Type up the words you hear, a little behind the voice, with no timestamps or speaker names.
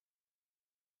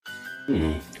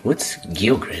What's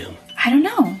geogram? I don't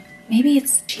know. Maybe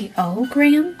it's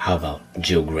geogram? How about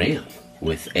Jill Graham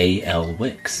with A.L.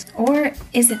 Wicks? Or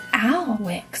is it Al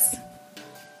Wicks?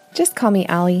 Just call me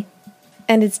Allie.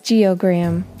 And it's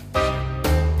geogram.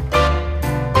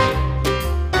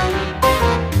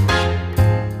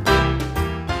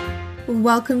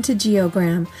 Welcome to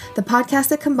Geogram, the podcast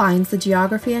that combines the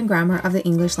geography and grammar of the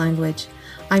English language.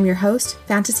 I'm your host,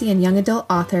 fantasy and young adult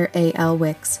author A.L.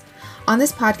 Wicks. On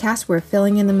this podcast, we're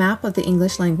filling in the map of the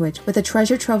English language with a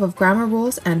treasure trove of grammar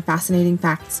rules and fascinating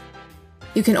facts.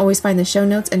 You can always find the show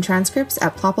notes and transcripts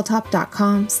at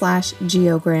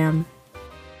ploppletop.com/geogram.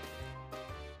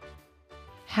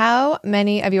 How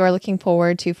many of you are looking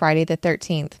forward to Friday the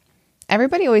 13th?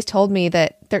 Everybody always told me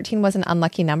that 13 was an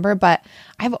unlucky number, but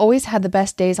I've always had the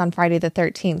best days on Friday the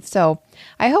 13th, so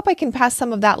I hope I can pass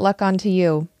some of that luck on to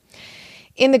you.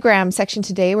 In the Gram section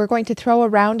today, we're going to throw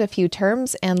around a few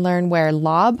terms and learn where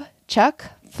lob, chuck,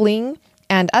 fling,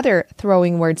 and other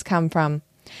throwing words come from.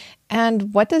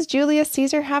 And what does Julius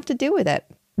Caesar have to do with it?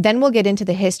 Then we'll get into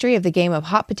the history of the game of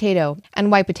hot potato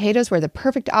and why potatoes were the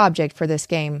perfect object for this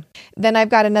game. Then I've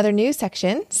got another news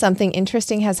section. Something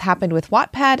interesting has happened with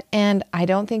Wattpad, and I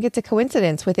don't think it's a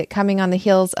coincidence with it coming on the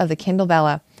heels of the Kindle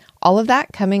Vella. All of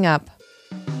that coming up.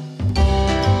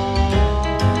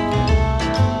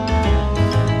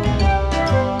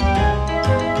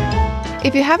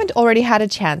 If you haven't already had a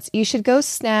chance, you should go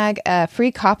snag a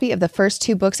free copy of the first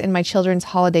two books in my children's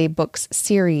holiday books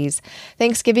series.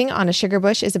 Thanksgiving on a Sugar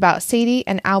Bush is about Sadie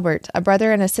and Albert, a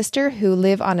brother and a sister who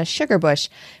live on a sugar bush,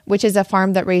 which is a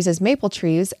farm that raises maple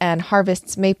trees and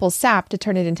harvests maple sap to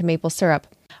turn it into maple syrup.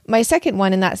 My second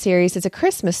one in that series is a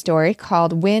Christmas story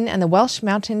called Win and the Welsh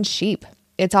Mountain Sheep.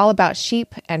 It's all about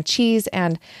sheep and cheese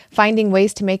and finding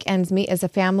ways to make ends meet as a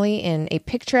family in a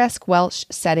picturesque Welsh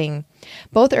setting.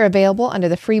 Both are available under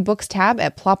the free books tab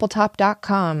at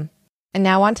ploppletop.com. And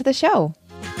now on to the show.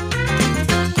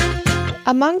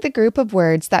 Among the group of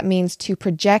words that means to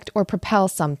project or propel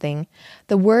something,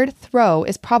 the word throw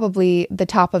is probably the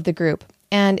top of the group,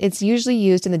 and it's usually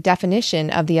used in the definition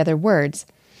of the other words.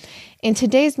 In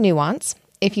today's nuance,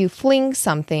 if you fling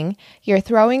something, you're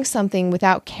throwing something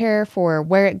without care for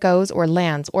where it goes or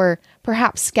lands, or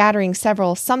perhaps scattering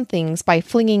several somethings by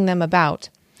flinging them about.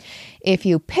 If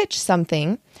you pitch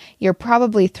something, you're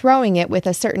probably throwing it with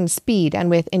a certain speed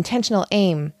and with intentional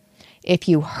aim. If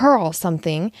you hurl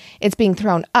something, it's being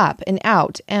thrown up and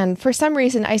out, and for some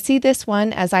reason I see this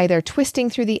one as either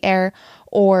twisting through the air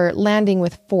or landing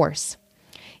with force.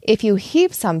 If you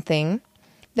heave something,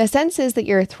 the sense is that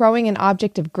you're throwing an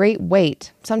object of great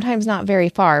weight, sometimes not very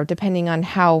far, depending on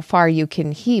how far you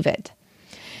can heave it.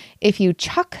 If you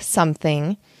chuck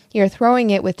something, you're throwing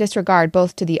it with disregard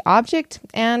both to the object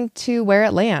and to where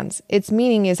it lands. Its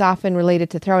meaning is often related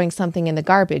to throwing something in the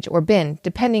garbage or bin,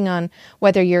 depending on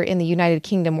whether you're in the United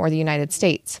Kingdom or the United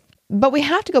States. But we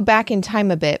have to go back in time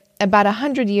a bit, about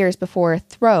 100 years before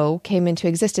throw came into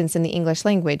existence in the English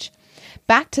language.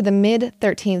 Back to the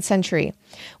mid-13th century,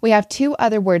 we have two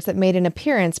other words that made an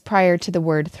appearance prior to the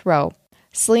word throw: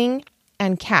 sling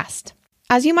and cast.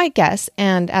 As you might guess,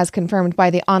 and as confirmed by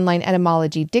the online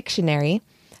etymology dictionary,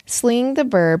 sling the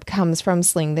verb comes from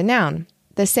sling the noun,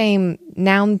 the same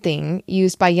noun thing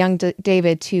used by young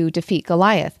David to defeat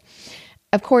Goliath.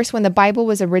 Of course, when the Bible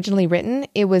was originally written,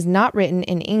 it was not written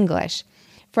in English.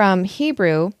 From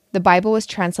Hebrew, the Bible was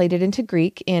translated into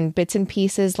Greek in bits and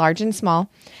pieces, large and small,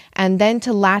 and then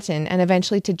to Latin and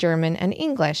eventually to German and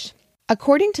English.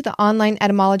 According to the online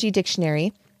etymology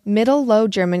dictionary, Middle Low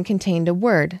German contained a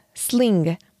word,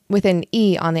 sling, with an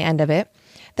E on the end of it,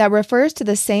 that refers to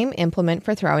the same implement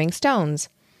for throwing stones.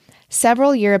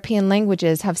 Several European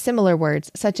languages have similar words,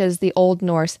 such as the Old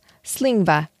Norse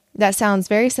slingva, that sounds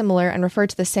very similar and refer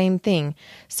to the same thing,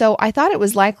 so I thought it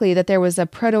was likely that there was a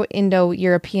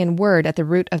Proto-Indo-European word at the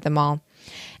root of them all.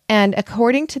 And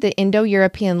according to the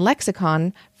Indo-European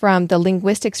lexicon from the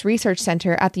Linguistics Research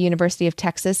Center at the University of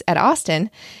Texas at Austin,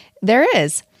 there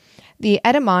is. The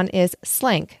etymon is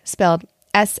slenk, spelled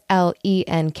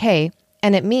S-L-E-N-K,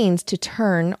 and it means to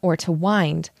turn or to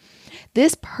wind.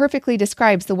 This perfectly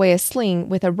describes the way a sling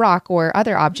with a rock or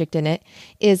other object in it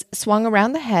is swung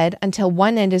around the head until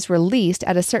one end is released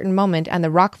at a certain moment and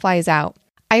the rock flies out.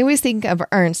 I always think of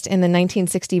Ernst in the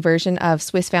 1960 version of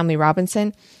Swiss Family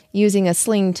Robinson using a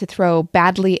sling to throw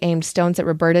badly aimed stones at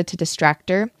Roberta to distract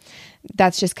her.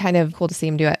 That's just kind of cool to see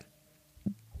him do it.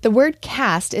 The word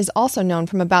cast is also known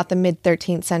from about the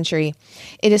mid-13th century.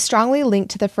 It is strongly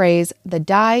linked to the phrase, "the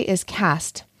die is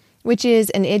cast," which is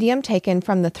an idiom taken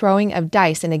from the throwing of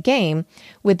dice in a game,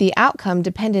 with the outcome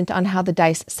dependent on how the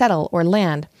dice settle or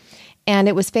land. And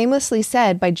it was famously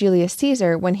said by Julius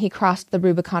Caesar when he crossed the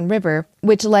Rubicon River,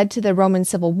 which led to the Roman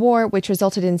Civil War, which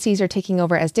resulted in Caesar taking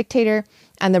over as dictator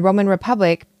and the Roman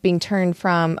Republic being turned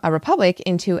from a republic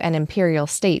into an imperial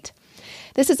state.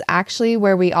 This is actually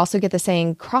where we also get the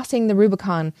saying crossing the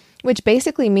Rubicon, which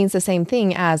basically means the same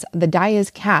thing as the die is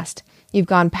cast. You've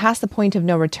gone past the point of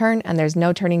no return and there's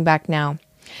no turning back now.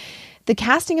 The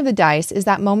casting of the dice is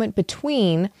that moment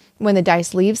between when the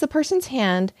dice leaves the person's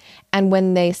hand and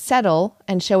when they settle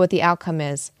and show what the outcome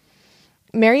is.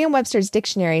 Merriam-Webster's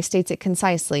dictionary states it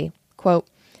concisely, quote,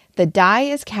 "The die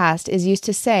is cast is used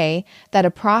to say that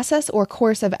a process or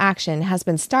course of action has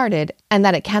been started and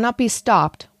that it cannot be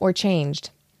stopped or changed."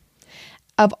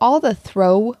 Of all the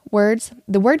throw words,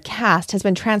 the word cast has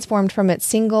been transformed from its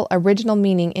single original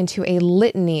meaning into a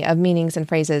litany of meanings and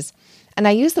phrases. And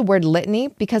I use the word litany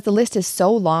because the list is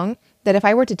so long that if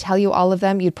I were to tell you all of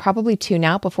them, you'd probably tune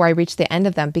out before I reach the end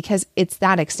of them because it's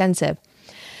that extensive.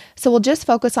 So we'll just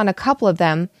focus on a couple of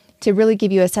them to really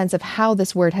give you a sense of how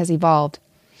this word has evolved.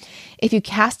 If you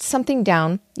cast something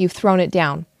down, you've thrown it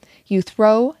down. You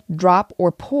throw, drop,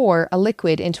 or pour a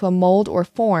liquid into a mold or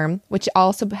form, which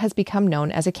also has become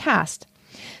known as a cast.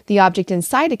 The object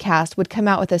inside a cast would come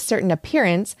out with a certain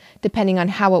appearance, depending on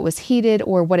how it was heated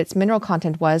or what its mineral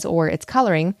content was or its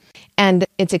coloring, and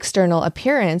its external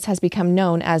appearance has become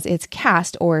known as its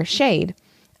cast or shade.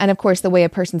 And of course, the way a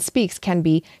person speaks can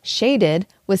be shaded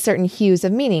with certain hues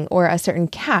of meaning or a certain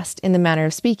cast in the manner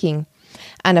of speaking.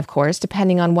 And of course,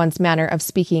 depending on one's manner of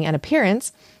speaking and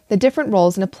appearance, the different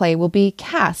roles in a play will be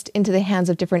cast into the hands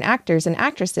of different actors and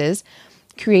actresses,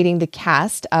 creating the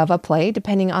cast of a play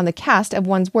depending on the cast of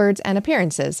one's words and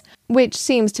appearances, which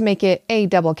seems to make it a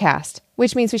double cast,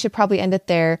 which means we should probably end it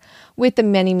there with the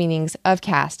many meanings of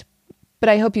cast. But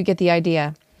I hope you get the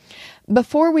idea.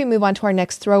 Before we move on to our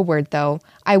next throw word, though,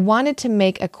 I wanted to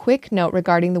make a quick note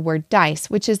regarding the word dice,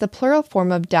 which is the plural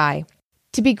form of die.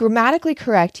 To be grammatically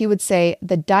correct, you would say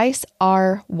the dice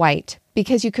are white,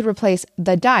 because you could replace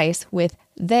the dice with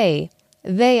they.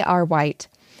 They are white.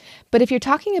 But if you're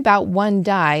talking about one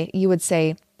die, you would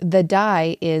say the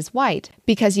die is white,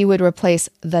 because you would replace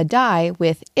the die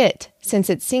with it, since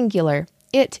it's singular.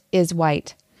 It is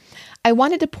white. I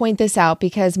wanted to point this out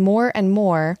because more and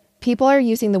more people are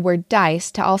using the word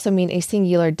dice to also mean a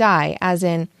singular die, as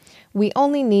in, we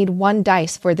only need one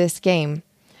dice for this game.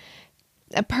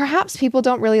 Perhaps people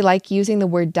don't really like using the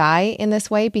word die in this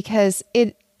way because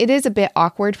it is a bit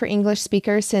awkward for English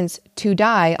speakers, since to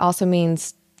die also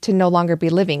means to no longer be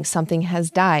living. Something has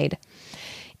died.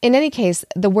 In any case,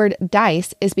 the word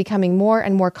dice is becoming more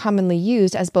and more commonly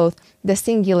used as both the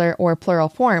singular or plural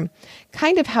form,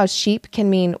 kind of how sheep can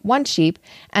mean one sheep,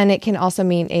 and it can also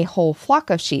mean a whole flock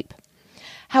of sheep.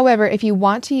 However, if you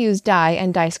want to use die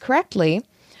and dice correctly,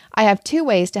 I have two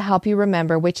ways to help you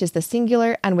remember which is the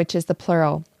singular and which is the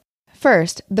plural.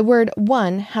 First, the word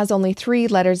one has only 3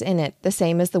 letters in it, the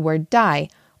same as the word die,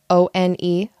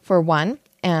 O-N-E for one,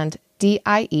 and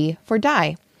D-I-E for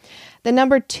die. The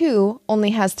number 2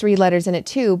 only has 3 letters in it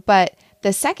too, but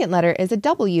the second letter is a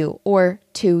W or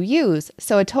 2 U's,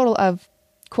 so a total of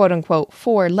quote-unquote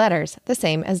 4 letters, the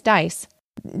same as dice.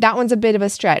 That one's a bit of a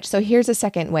stretch, so here's a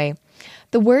second way.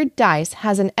 The word dice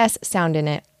has an S sound in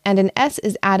it, and an S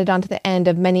is added onto the end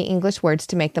of many English words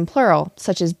to make them plural,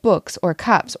 such as books or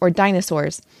cups or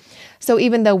dinosaurs. So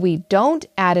even though we don't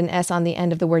add an S on the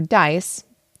end of the word dice,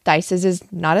 dices is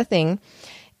not a thing,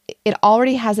 it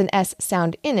already has an S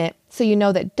sound in it, so you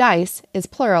know that dice is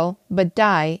plural, but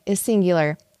die is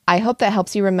singular. I hope that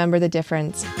helps you remember the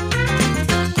difference.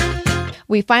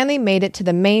 We finally made it to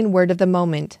the main word of the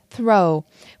moment, throw,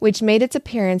 which made its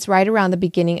appearance right around the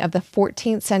beginning of the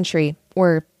 14th century,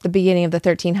 or the beginning of the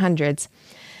 1300s.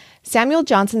 Samuel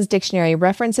Johnson's dictionary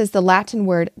references the Latin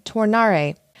word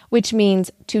tornare, which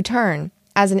means to turn,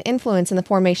 as an influence in the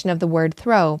formation of the word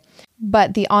throw,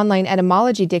 but the online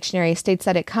etymology dictionary states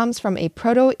that it comes from a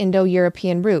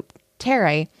Proto-Indo-European root,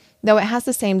 terre, though it has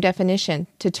the same definition,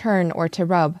 to turn or to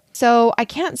rub. So I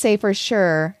can't say for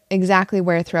sure exactly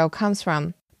where throw comes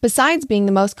from. Besides being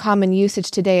the most common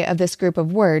usage today of this group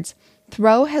of words,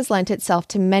 throw has lent itself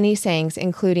to many sayings,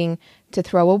 including to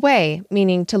throw away,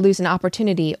 meaning to lose an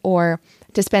opportunity, or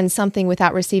to spend something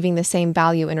without receiving the same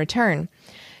value in return.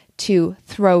 To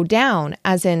throw down,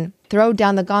 as in throw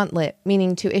down the gauntlet,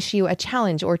 meaning to issue a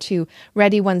challenge or to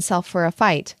ready oneself for a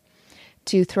fight.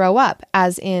 To throw up,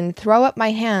 as in throw up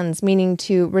my hands, meaning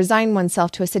to resign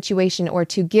oneself to a situation or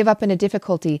to give up in a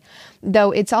difficulty,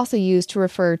 though it's also used to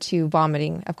refer to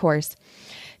vomiting, of course.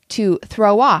 To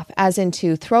throw off, as in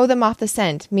to throw them off the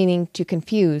scent, meaning to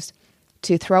confuse.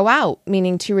 To throw out,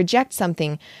 meaning to reject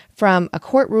something, from a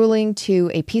court ruling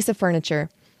to a piece of furniture.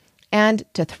 and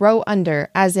to throw under,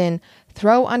 as in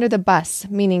throw under the bus,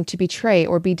 meaning to betray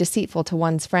or be deceitful to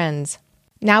one's friends.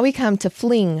 Now we come to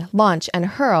fling, launch, and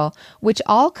hurl, which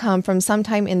all come from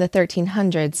sometime in the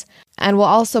 1300s. And we'll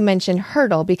also mention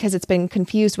hurtle because it's been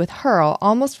confused with hurl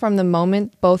almost from the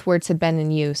moment both words had been in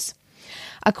use.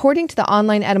 According to the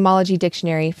online etymology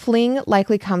dictionary, fling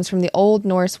likely comes from the Old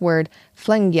Norse word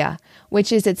flengja,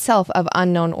 which is itself of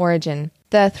unknown origin.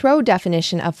 The throw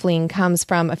definition of fling comes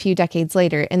from a few decades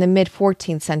later, in the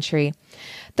mid-14th century.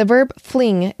 The verb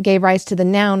fling gave rise to the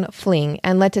noun fling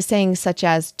and led to sayings such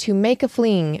as to make a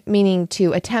fling, meaning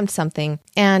to attempt something,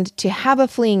 and to have a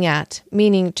fling at,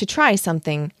 meaning to try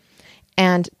something,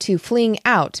 and to fling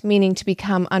out, meaning to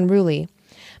become unruly.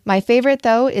 My favorite,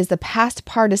 though, is the past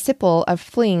participle of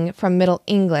fling from Middle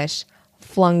English,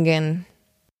 flungen.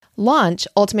 Launch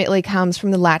ultimately comes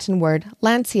from the Latin word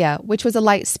lancia, which was a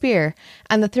light spear,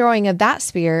 and the throwing of that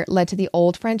spear led to the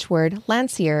Old French word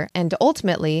lancier, and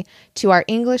ultimately to our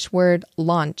English word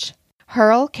launch.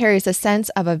 Hurl carries a sense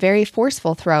of a very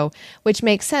forceful throw, which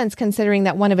makes sense considering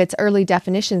that one of its early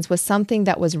definitions was something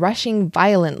that was rushing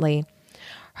violently.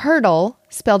 Hurtle,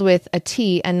 spelled with a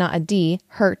T and not a D,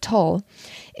 hurtle,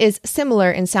 is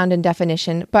similar in sound and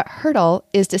definition, but hurtle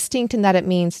is distinct in that it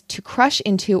means to crush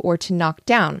into or to knock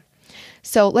down.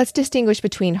 So let's distinguish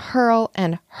between hurl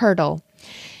and hurtle.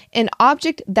 An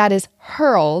object that is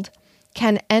hurled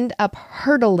can end up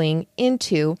hurtling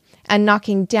into and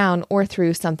knocking down or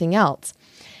through something else.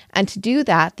 And to do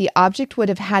that, the object would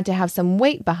have had to have some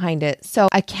weight behind it. So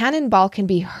a cannonball can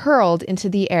be hurled into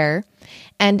the air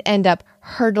and end up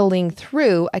hurtling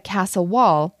through a castle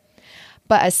wall,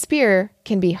 but a spear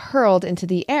can be hurled into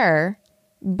the air,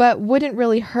 but wouldn't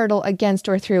really hurtle against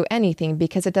or through anything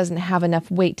because it doesn't have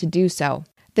enough weight to do so.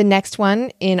 The next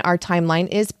one in our timeline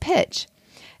is pitch.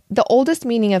 The oldest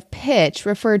meaning of pitch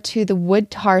referred to the wood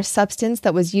tar substance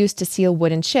that was used to seal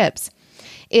wooden ships.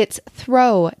 Its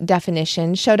throw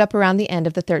definition showed up around the end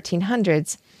of the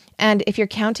 1300s. And if you're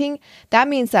counting, that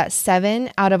means that 7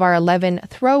 out of our 11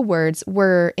 throw words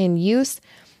were in use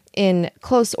in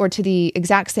close or to the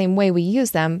exact same way we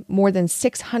use them more than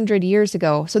 600 years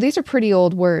ago. So these are pretty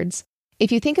old words.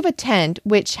 If you think of a tent,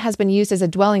 which has been used as a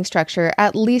dwelling structure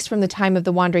at least from the time of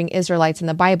the wandering Israelites in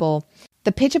the Bible,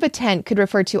 the pitch of a tent could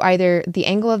refer to either the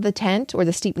angle of the tent or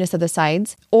the steepness of the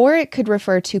sides, or it could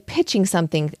refer to pitching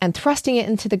something and thrusting it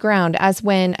into the ground, as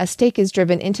when a stake is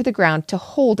driven into the ground to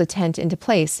hold a tent into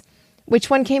place. Which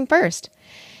one came first?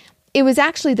 It was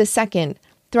actually the second,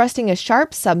 thrusting a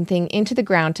sharp something into the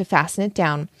ground to fasten it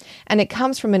down, and it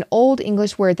comes from an Old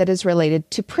English word that is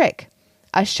related to prick.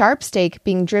 A sharp stake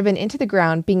being driven into the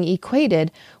ground being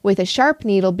equated with a sharp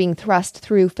needle being thrust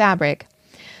through fabric.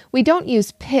 We don't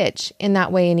use pitch in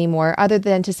that way anymore, other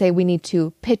than to say we need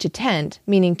to pitch a tent,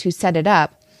 meaning to set it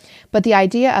up. But the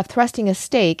idea of thrusting a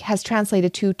stake has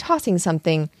translated to tossing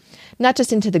something, not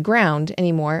just into the ground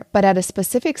anymore, but at a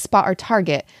specific spot or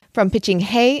target, from pitching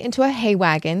hay into a hay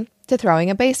wagon to throwing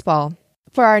a baseball.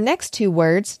 For our next two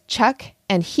words, chuck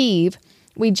and heave,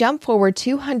 we jump forward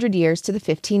 200 years to the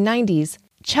 1590s.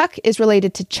 Chuck is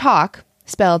related to chalk,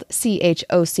 spelled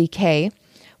C-H-O-C-K,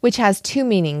 which has two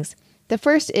meanings. The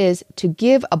first is to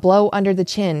give a blow under the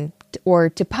chin, or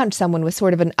to punch someone with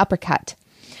sort of an uppercut.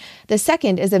 The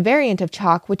second is a variant of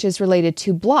chalk, which is related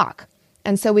to block.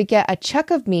 And so we get a chuck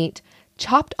of meat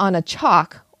chopped on a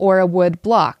chalk or a wood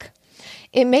block.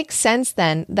 It makes sense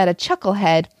then that a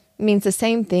chucklehead means the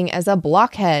same thing as a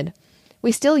blockhead.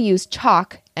 We still use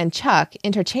chalk and chuck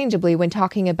interchangeably when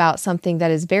talking about something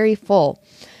that is very full.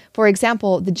 For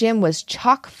example, the gym was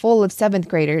chock full of 7th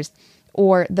graders,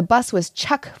 or the bus was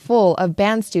chock full of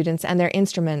band students and their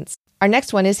instruments. Our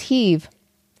next one is heave.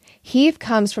 Heave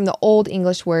comes from the Old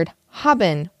English word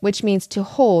haben, which means to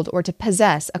hold or to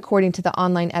possess, according to the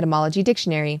online etymology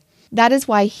dictionary. That is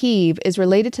why heave is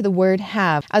related to the word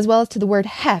have, as well as to the word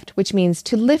heft, which means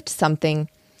to lift something.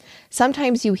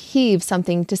 Sometimes you heave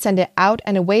something to send it out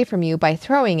and away from you by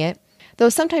throwing it, though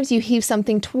sometimes you heave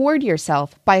something toward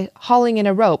yourself by hauling in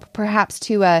a rope, perhaps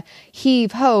to a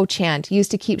heave-ho chant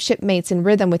used to keep shipmates in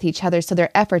rhythm with each other so their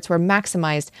efforts were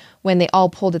maximized when they all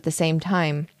pulled at the same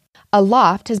time. A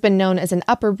loft has been known as an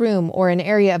upper room or an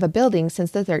area of a building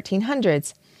since the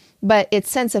 1300s, but its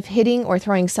sense of hitting or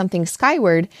throwing something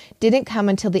skyward didn't come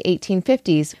until the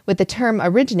 1850s, with the term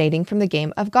originating from the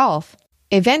game of golf.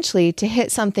 Eventually, to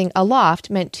hit something aloft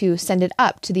meant to send it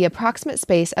up to the approximate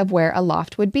space of where a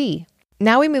loft would be.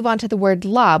 Now we move on to the word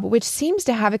lob, which seems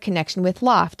to have a connection with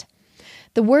loft.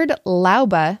 The word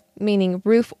Laube, meaning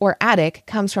roof or attic,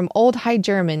 comes from Old High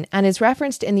German and is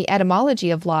referenced in the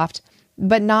etymology of loft,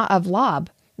 but not of lob,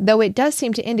 though it does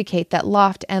seem to indicate that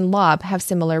loft and lob have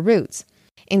similar roots.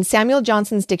 In Samuel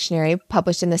Johnson's dictionary,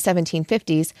 published in the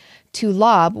 1750s, to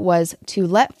lob was to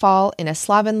let fall in a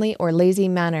slovenly or lazy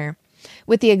manner,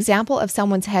 with the example of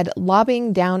someone's head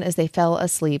lobbing down as they fell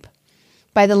asleep.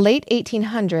 By the late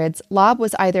 1800s, lob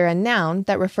was either a noun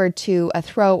that referred to a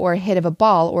throw or a hit of a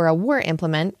ball or a war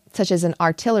implement, such as an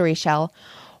artillery shell,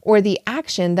 or the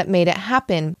action that made it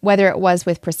happen, whether it was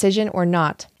with precision or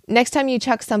not. Next time you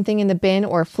chuck something in the bin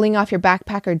or fling off your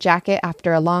backpack or jacket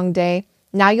after a long day,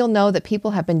 now you'll know that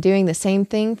people have been doing the same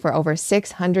thing for over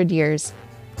 600 years.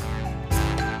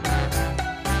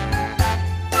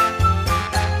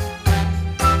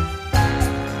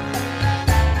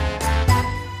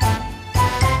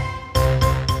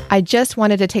 I just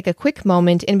wanted to take a quick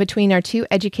moment in between our two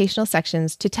educational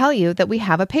sections to tell you that we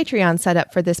have a Patreon set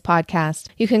up for this podcast.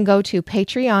 You can go to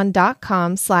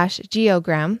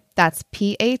patreon.com/geogram. That's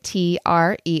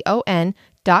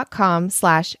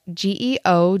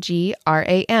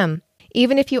patreon.com/geogram.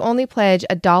 Even if you only pledge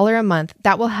 $1 a month,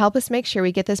 that will help us make sure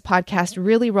we get this podcast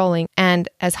really rolling and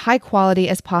as high quality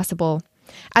as possible.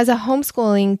 As a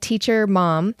homeschooling teacher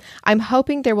mom, I'm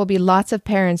hoping there will be lots of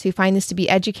parents who find this to be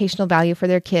educational value for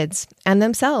their kids and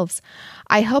themselves.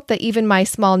 I hope that even my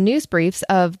small news briefs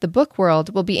of the book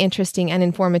world will be interesting and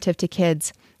informative to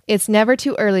kids. It's never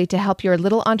too early to help your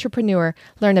little entrepreneur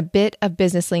learn a bit of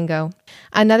business lingo.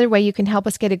 Another way you can help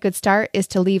us get a good start is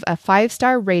to leave a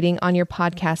 5-star rating on your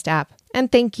podcast app.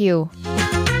 And thank you.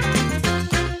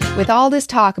 With all this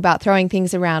talk about throwing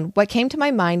things around, what came to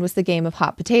my mind was the game of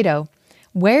hot potato.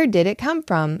 Where did it come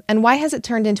from, and why has it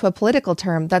turned into a political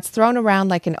term that's thrown around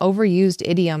like an overused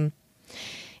idiom?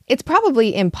 It's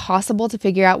probably impossible to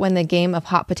figure out when the game of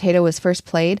hot potato was first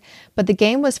played, but the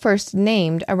game was first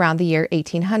named around the year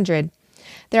 1800.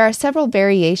 There are several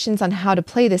variations on how to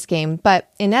play this game, but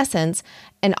in essence,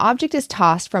 an object is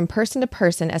tossed from person to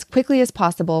person as quickly as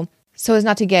possible so as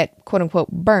not to get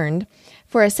quote-unquote burned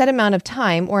for a set amount of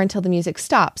time or until the music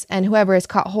stops, and whoever is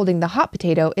caught holding the hot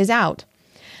potato is out.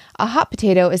 A hot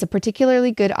potato is a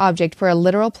particularly good object for a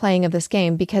literal playing of this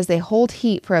game because they hold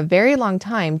heat for a very long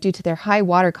time due to their high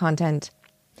water content.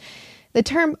 The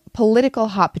term political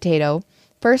hot potato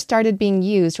first started being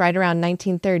used right around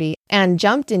 1930 and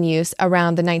jumped in use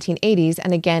around the 1980s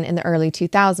and again in the early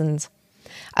 2000s.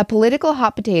 A political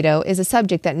hot potato is a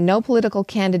subject that no political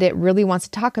candidate really wants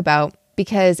to talk about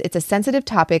because it's a sensitive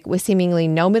topic with seemingly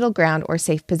no middle ground or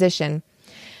safe position.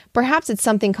 Perhaps it's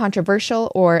something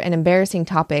controversial or an embarrassing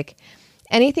topic.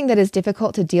 Anything that is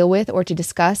difficult to deal with or to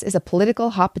discuss is a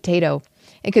political hot potato.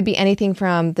 It could be anything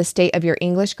from the state of your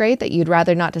English grade that you'd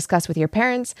rather not discuss with your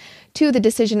parents, to the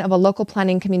decision of a local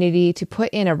planning community to put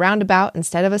in a roundabout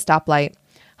instead of a stoplight.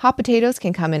 Hot potatoes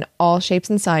can come in all shapes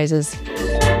and sizes.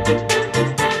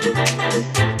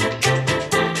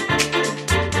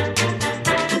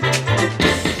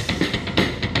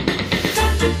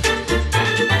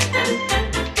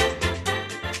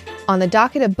 On the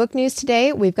docket of book news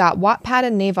today, we've got Wattpad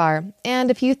and Naver, and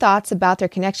a few thoughts about their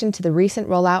connection to the recent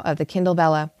rollout of the Kindle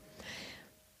Vella.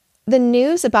 The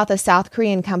news about the South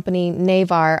Korean company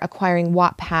Naver acquiring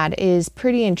Wattpad is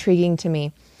pretty intriguing to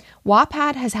me.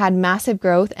 Wattpad has had massive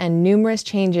growth and numerous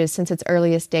changes since its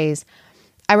earliest days.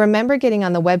 I remember getting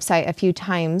on the website a few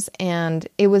times, and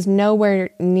it was nowhere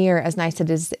near as nice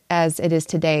as it is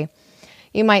today.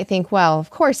 You might think, well, of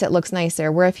course it looks nicer.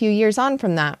 We're a few years on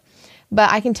from that. But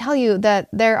I can tell you that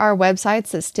there are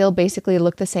websites that still basically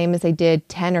look the same as they did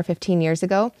 10 or 15 years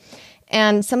ago.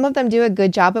 And some of them do a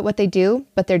good job at what they do,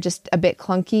 but they're just a bit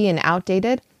clunky and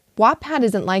outdated. Wattpad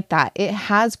isn't like that. It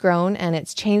has grown and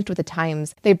it's changed with the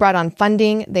times. They brought on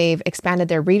funding, they've expanded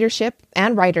their readership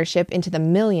and writership into the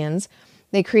millions.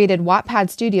 They created Wattpad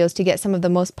Studios to get some of the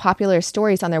most popular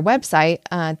stories on their website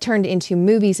turned into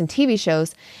movies and TV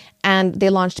shows, and they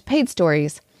launched paid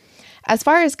stories. As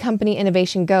far as company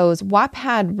innovation goes,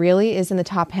 Wattpad really is in the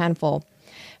top handful.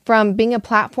 From being a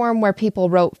platform where people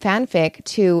wrote fanfic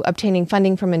to obtaining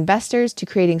funding from investors to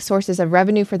creating sources of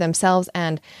revenue for themselves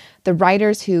and the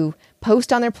writers who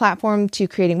post on their platform to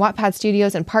creating Wattpad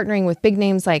Studios and partnering with big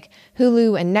names like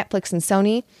Hulu and Netflix and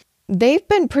Sony, they've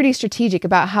been pretty strategic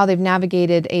about how they've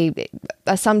navigated a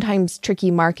sometimes tricky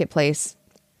marketplace.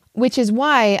 Which is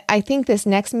why I think this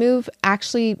next move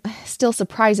actually still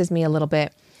surprises me a little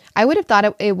bit. I would have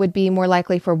thought it would be more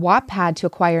likely for Wattpad to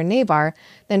acquire Naver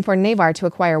than for Naver to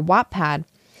acquire Wattpad.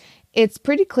 It's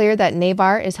pretty clear that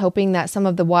Naver is hoping that some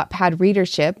of the Wattpad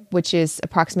readership, which is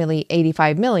approximately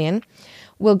 85 million,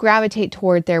 will gravitate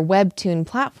toward their Webtoon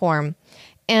platform.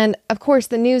 And of course,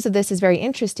 the news of this is very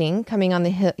interesting, coming on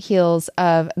the heels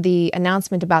of the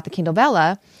announcement about the Kindle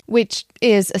Vella, which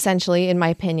is essentially, in my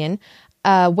opinion,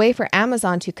 a way for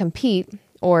Amazon to compete,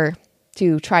 or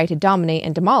to try to dominate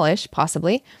and demolish,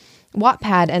 possibly,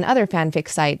 Wattpad and other fanfic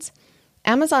sites.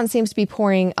 Amazon seems to be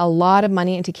pouring a lot of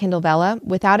money into Kindle Vella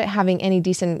without it having any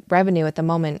decent revenue at the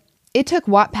moment. It took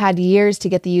Wattpad years to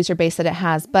get the user base that it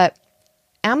has, but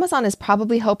Amazon is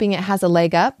probably hoping it has a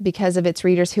leg up because of its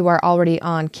readers who are already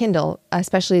on Kindle,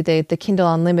 especially the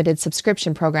Kindle Unlimited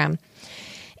subscription program.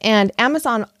 And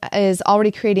Amazon is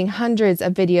already creating hundreds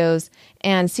of videos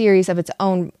and series of its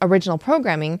own original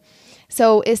programming.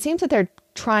 So it seems that they're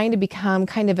trying to become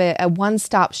kind of a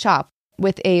one-stop shop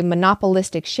with a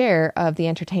monopolistic share of the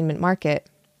entertainment market.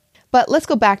 But let's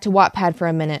go back to Wattpad for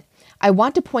a minute. I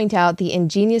want to point out the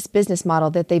ingenious business model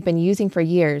that they've been using for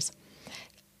years.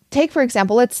 Take, for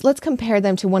example, let's compare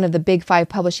them to one of the big 5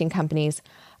 publishing companies.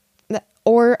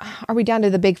 Or are we down to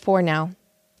the big 4 now?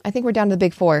 I think we're down to the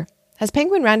big 4. Has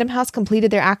Penguin Random House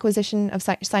completed their acquisition of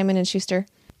Simon & Schuster?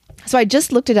 So I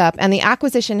just looked it up, and the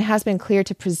acquisition has been cleared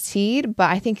to proceed, but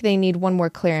I think they need one more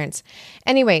clearance.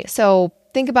 Anyway, so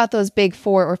think about those big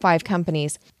 4 or 5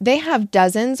 companies. They have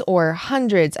dozens or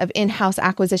hundreds of in-house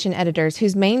acquisition editors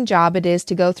whose main job it is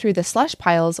to go through the slush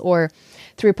piles or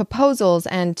through proposals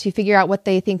and to figure out what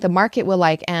they think the market will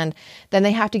like. And then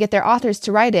they have to get their authors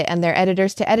to write it and their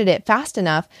editors to edit it fast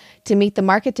enough to meet the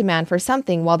market demand for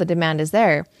something while the demand is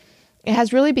there. It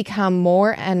has really become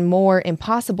more and more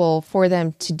impossible for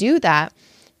them to do that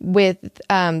with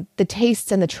the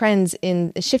tastes and the trends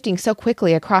in shifting so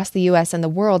quickly across the US and the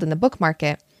world in the book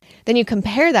market. Then you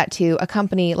compare that to a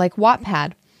company like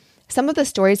Wattpad. Some of the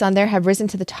stories on there have risen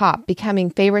to the top,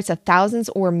 becoming favorites of thousands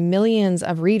or millions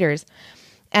of readers.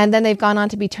 And then they've gone on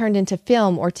to be turned into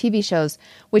film or TV shows,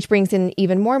 which brings in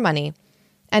even more money.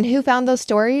 And who found those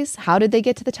stories? How did they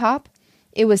get to the top?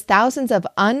 It was thousands of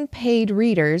unpaid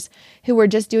readers who were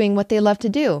just doing what they love to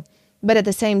do, but at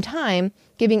the same time,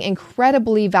 giving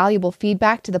incredibly valuable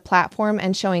feedback to the platform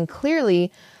and showing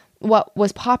clearly what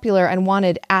was popular and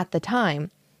wanted at the time.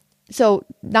 So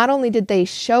not only did they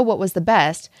show what was the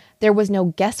best, there was no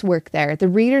guesswork there. The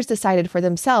readers decided for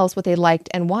themselves what they liked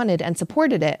and wanted and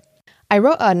supported it. I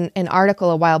wrote an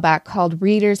article a while back called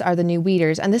Readers Are the New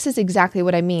Weeders, and this is exactly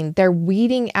what I mean. They're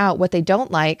weeding out what they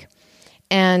don't like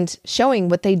and showing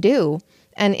what they do.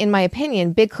 And in my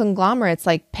opinion, big conglomerates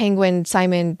like Penguin,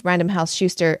 Simon, Random House,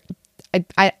 Schuster,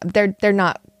 they're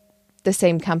not the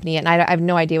same company, and I have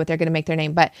no idea what they're going to make their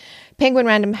name, but Penguin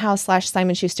Random House /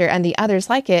 Simon Schuster and the others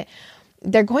like it,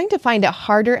 they're going to find it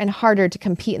harder and harder to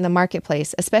compete in the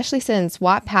marketplace, especially since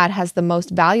Wattpad has the most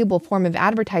valuable form of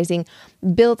advertising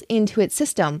built into its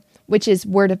system, which is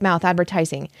word of mouth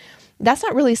advertising. That's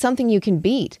not really something you can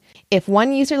beat. If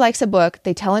one user likes a book,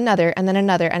 they tell another and then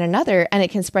another and another, and it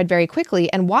can spread very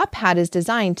quickly. And Wattpad is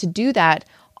designed to do that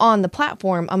on the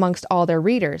platform amongst all their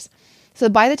readers. So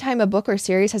by the time a book or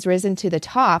series has risen to the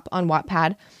top on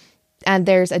Wattpad, and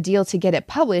there's a deal to get it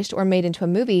published or made into a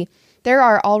movie, there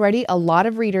are already a lot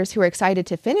of readers who are excited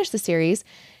to finish the series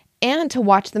and to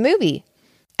watch the movie.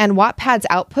 And Wattpad's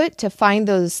output to find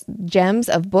those gems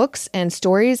of books and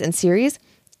stories and series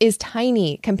is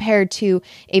tiny compared to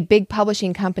a big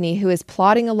publishing company who is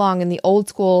plodding along in the old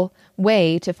school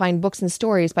way to find books and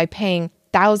stories by paying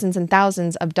thousands and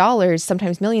thousands of dollars,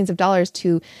 sometimes millions of dollars,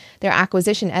 to their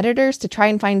acquisition editors to try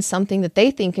and find something that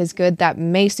they think is good that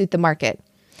may suit the market.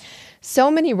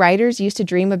 So many writers used to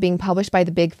dream of being published by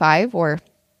the big 5 or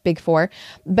big 4,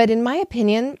 but in my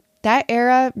opinion, that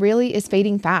era really is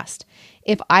fading fast.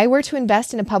 If I were to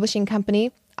invest in a publishing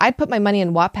company, I'd put my money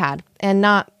in Wattpad and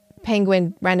not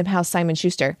Penguin, Random House, Simon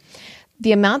Schuster.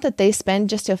 The amount that they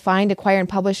spend just to find, acquire, and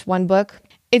publish one book,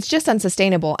 it's just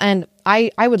unsustainable. And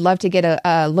I would love to get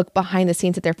a look behind the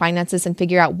scenes at their finances and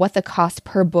figure out what the cost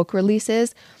per book release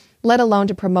is, let alone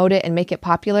to promote it and make it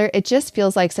popular. It just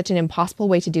feels like such an impossible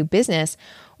way to do business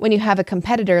when you have a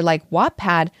competitor like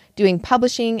Wattpad doing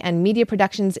publishing and media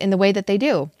productions in the way that they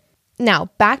do.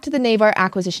 Now, back to the Naver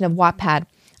acquisition of Wattpad.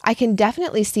 I can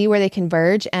definitely see where they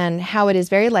converge and how it is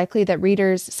very likely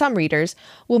that some readers,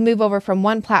 will move over from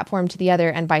one platform to the other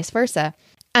and vice versa.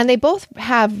 And they both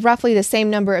have roughly the same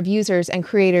number of users and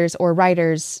creators or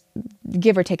writers,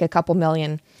 give or take a couple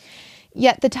million.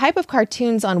 Yet the type of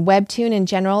cartoons on Webtoon in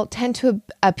general tend to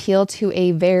appeal to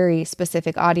a very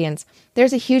specific audience.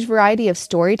 There's a huge variety of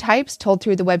story types told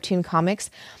through the Webtoon comics,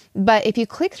 but if you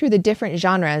click through the different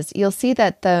genres, you'll see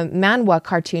that the manhwa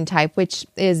cartoon type, which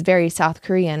is very South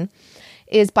Korean,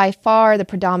 is by far the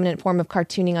predominant form of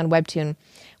cartooning on Webtoon,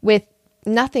 with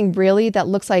nothing really that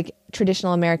looks like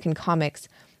traditional American comics.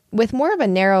 With more of a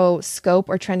narrow scope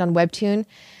or trend on Webtoon,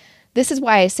 this is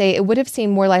why I say it would have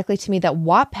seemed more likely to me that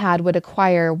Wattpad would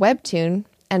acquire Webtoon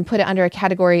and put it under a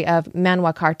category of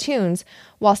manhwa cartoons,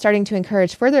 while starting to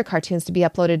encourage further cartoons to be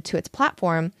uploaded to its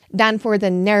platform, than for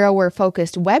the narrower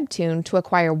focused webtoon to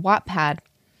acquire Wattpad.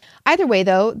 Either way,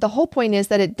 though, the whole point is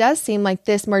that it does seem like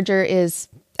this merger is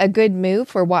a good move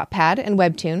for Wattpad and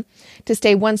Webtoon to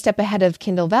stay one step ahead of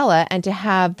Kindle Vella and to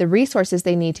have the resources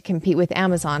they need to compete with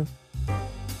Amazon.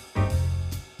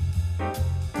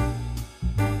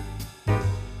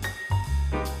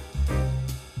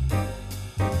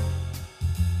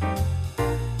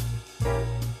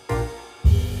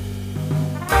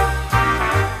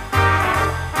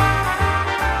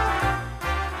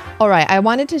 All right, I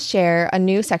wanted to share a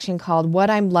new section called What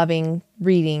I'm Loving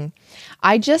Reading.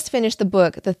 I just finished the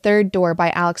book, The Third Door by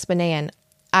Alex Banayan.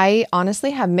 I honestly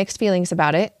have mixed feelings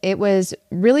about it. It was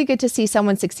really good to see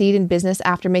someone succeed in business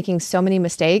after making so many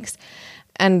mistakes,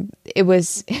 and it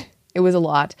was a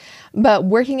lot. But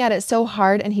working at it so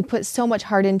hard, and he put so much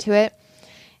heart into it,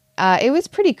 it was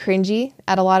pretty cringy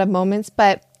at a lot of moments,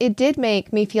 but it did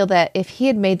make me feel that if he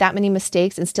had made that many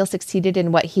mistakes and still succeeded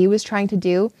in what he was trying to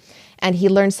do, and he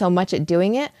learned so much at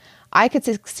doing it, I could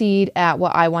succeed at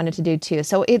what I wanted to do too.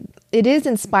 So it is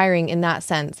inspiring in that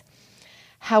sense.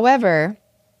 However,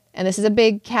 and this is a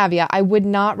big caveat, I would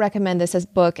not recommend this as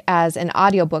book as an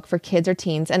audiobook for kids or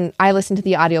teens. And I listened to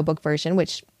the audiobook version,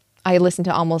 which I listen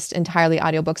to almost entirely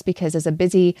audiobooks because as a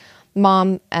busy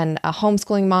mom and a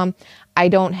homeschooling mom, I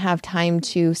don't have time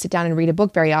to sit down and read a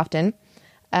book very often.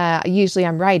 Usually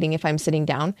I'm writing if I'm sitting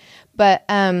down. But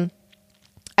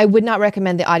I would not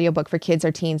recommend the audiobook for kids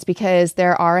or teens because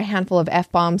there are a handful of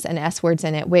F-bombs and S-words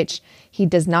in it, which he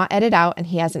does not edit out and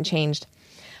he hasn't changed.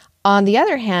 On the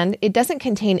other hand, it doesn't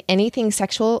contain anything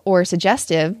sexual or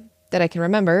suggestive that I can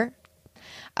remember.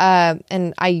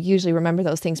 And I usually remember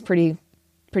those things pretty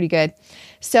good.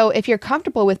 So if you're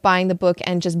comfortable with buying the book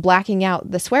and just blacking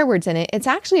out the swear words in it, it's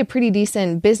actually a pretty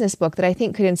decent business book that I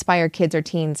think could inspire kids or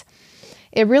teens.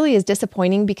 It really is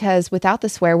disappointing because without the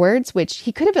swear words, which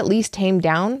he could have at least tamed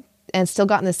down and still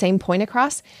gotten the same point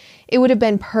across, it would have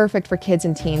been perfect for kids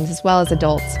and teens as well as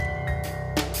adults.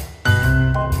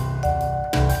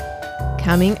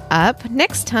 Coming up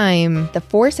next time, the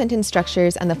 4-sentence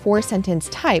structures and the 4-sentence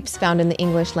types found in the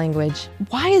English language.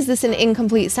 Why is this an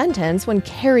incomplete sentence when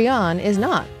carry on is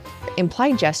not?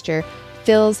 Implied gesture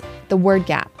fills the word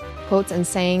gap. Quotes and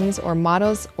sayings or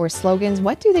mottos or slogans,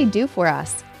 what do they do for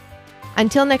us?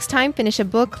 Until next time, finish a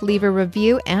book, leave a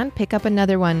review, and pick up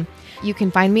another one. You can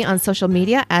find me on social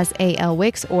media as A.L.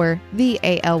 Wicks or the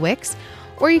A.L. Wicks,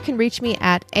 or you can reach me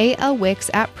at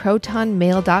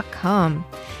alwicks@protonmail.com.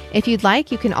 If you'd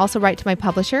like, you can also write to my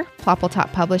publisher,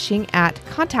 Ploppletop Publishing, at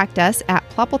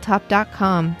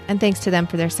contactus@ploppletop.com, and thanks to them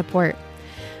for their support.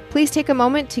 Please take a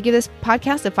moment to give this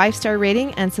podcast a 5-star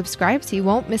rating and subscribe so you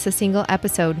won't miss a single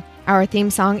episode. Our theme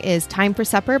song is Time for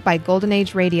Supper by Golden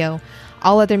Age Radio.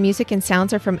 All other music and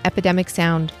sounds are from Epidemic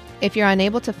Sound. If you're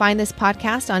unable to find this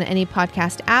podcast on any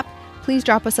podcast app, please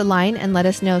drop us a line and let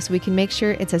us know so we can make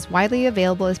sure it's as widely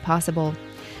available as possible.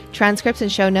 Transcripts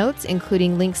and show notes,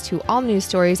 including links to all news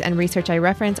stories and research I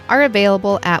reference, are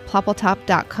available at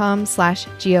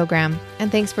ploppletop.com/geogram.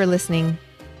 And thanks for listening.